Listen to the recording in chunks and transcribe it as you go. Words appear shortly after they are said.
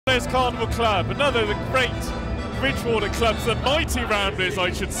Ramblers Carnival Club, another of the great Bridgwater clubs, the mighty Ramblers,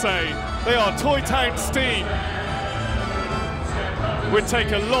 I should say. They are Toy Town steam. We'll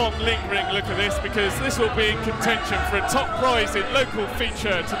take a long, lingering look at this because this will be in contention for a top prize in local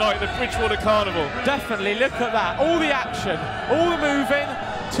feature tonight at the Bridgwater Carnival. Definitely, look at that. All the action, all the moving,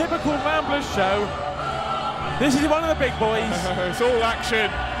 typical Ramblers show. This is one of the big boys. It's all action,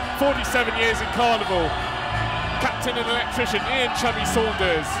 47 years in Carnival. Captain and electrician Ian Chubby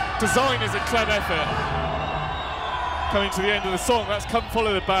Saunders. Design is a club effort. Coming to the end of the song, that's Come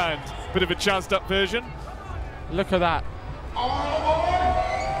Follow the Band. Bit of a jazzed up version. Look at that.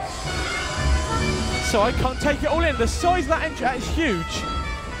 So I can't take it all in. The size of that entry is huge.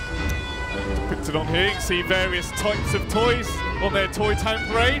 Picked it on here, you can see various types of toys on their Toy Town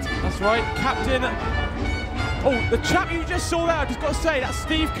parade. That's right, Captain. Oh, the chap you just saw there, I've just got to say, that's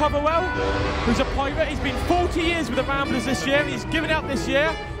Steve Coverwell, who's a pirate. He's been 40 years with the Ramblers this year, and he's given out this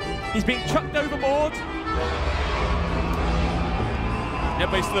year. He's been chucked overboard. Yeah,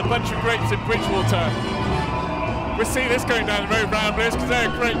 based on a bunch of grapes in Bridgwater. We'll see this going down the road, Ramblers, because they're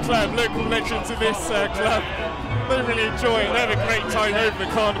a great club, local legends in this club. They really enjoy it, they have a great time over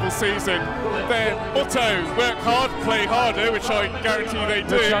the Carnival season. Their motto, work hard, play harder, which I guarantee they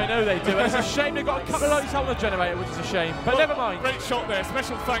do. Which I know they do. It's a shame they've got a couple of lights out on the generator, which is a shame, but never mind. Great shot there.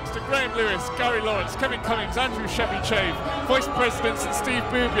 Special thanks to Graham Lewis, Gary Lawrence, Kevin Cummings, Andrew Chevy Chave, Vice Presidents and Steve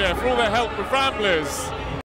Boubier for all their help with Ramblers.